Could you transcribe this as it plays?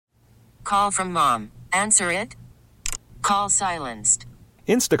call from mom. Answer it. Call silenced.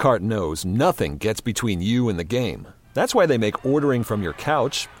 Instacart knows nothing gets between you and the game. That's why they make ordering from your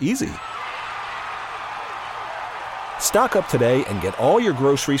couch easy. Stock up today and get all your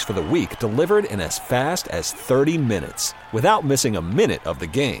groceries for the week delivered in as fast as 30 minutes without missing a minute of the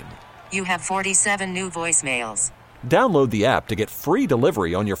game. You have 47 new voicemails. Download the app to get free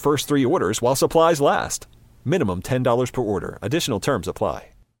delivery on your first 3 orders while supplies last. Minimum $10 per order. Additional terms apply.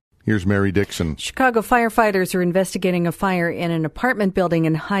 Here's Mary Dixon. Chicago firefighters are investigating a fire in an apartment building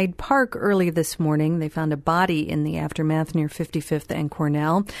in Hyde Park early this morning. They found a body in the aftermath near 55th and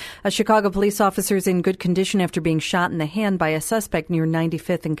Cornell. A Chicago police officer is in good condition after being shot in the hand by a suspect near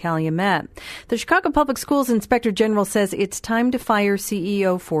 95th and Calumet. The Chicago Public Schools Inspector General says it's time to fire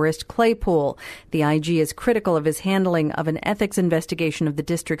CEO Forrest Claypool. The IG is critical of his handling of an ethics investigation of the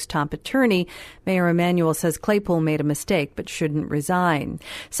district's top attorney. Mayor Emanuel says Claypool made a mistake but shouldn't resign.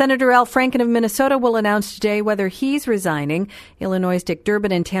 Senator Al Franken of Minnesota will announce today whether he's resigning. Illinois' Dick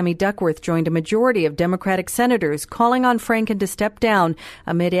Durbin and Tammy Duckworth joined a majority of Democratic senators calling on Franken to step down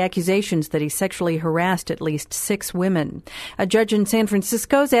amid accusations that he sexually harassed at least 6 women. A judge in San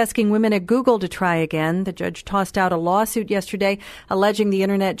Francisco is asking women at Google to try again. The judge tossed out a lawsuit yesterday alleging the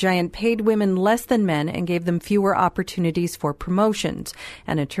internet giant paid women less than men and gave them fewer opportunities for promotions.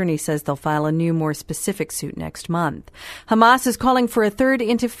 An attorney says they'll file a new, more specific suit next month. Hamas is calling for a third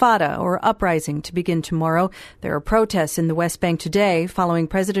intifada, or uprising, to begin tomorrow. There are protests in the West Bank today following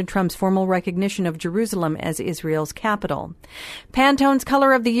President Trump's formal recognition of Jerusalem as Israel's capital. Pantone's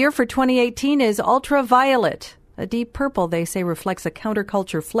color of the year for 2018 is ultraviolet. A deep purple, they say, reflects a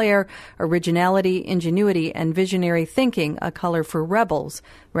counterculture flair, originality, ingenuity, and visionary thinking, a color for rebels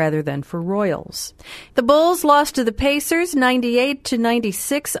rather than for royals. The Bulls lost to the Pacers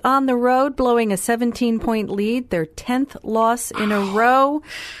 98-96 on the road, blowing a 17-point lead, their 10th loss in a row.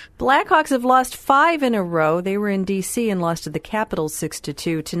 Blackhawks have lost 5 in a row. They were in D.C. and lost to the Capitals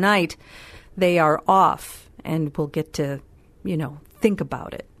 6-2. Tonight, they are off, and we'll get to, think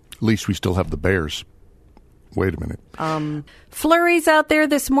about it. At least we still have the Bears. Wait a minute. Flurries out there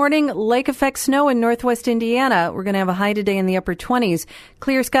this morning. Lake effect snow in northwest Indiana. We're going to have a high today in the upper 20s.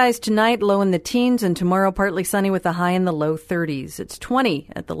 Clear skies tonight, low in the teens, and tomorrow partly sunny with a high in the low 30s. It's 20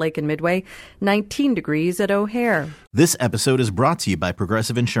 at the lake in Midway, 19 degrees at O'Hare. This episode is brought to you by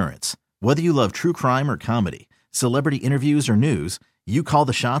Progressive Insurance. Whether you love true crime or comedy, celebrity interviews or news, you call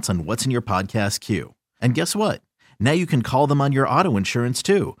the shots on what's in your podcast queue. And guess what? Now you can call them on your auto insurance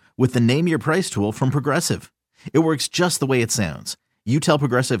too with the Name Your Price tool from Progressive. It works just the way it sounds. You tell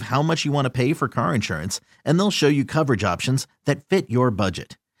Progressive how much you want to pay for car insurance, and they'll show you coverage options that fit your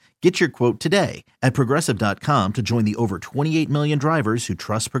budget. Get your quote today at Progressive.com to join the over 28 million drivers who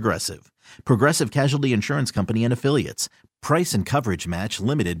trust Progressive. Progressive Casualty Insurance Company and Affiliates. Price and coverage match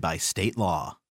limited by state law.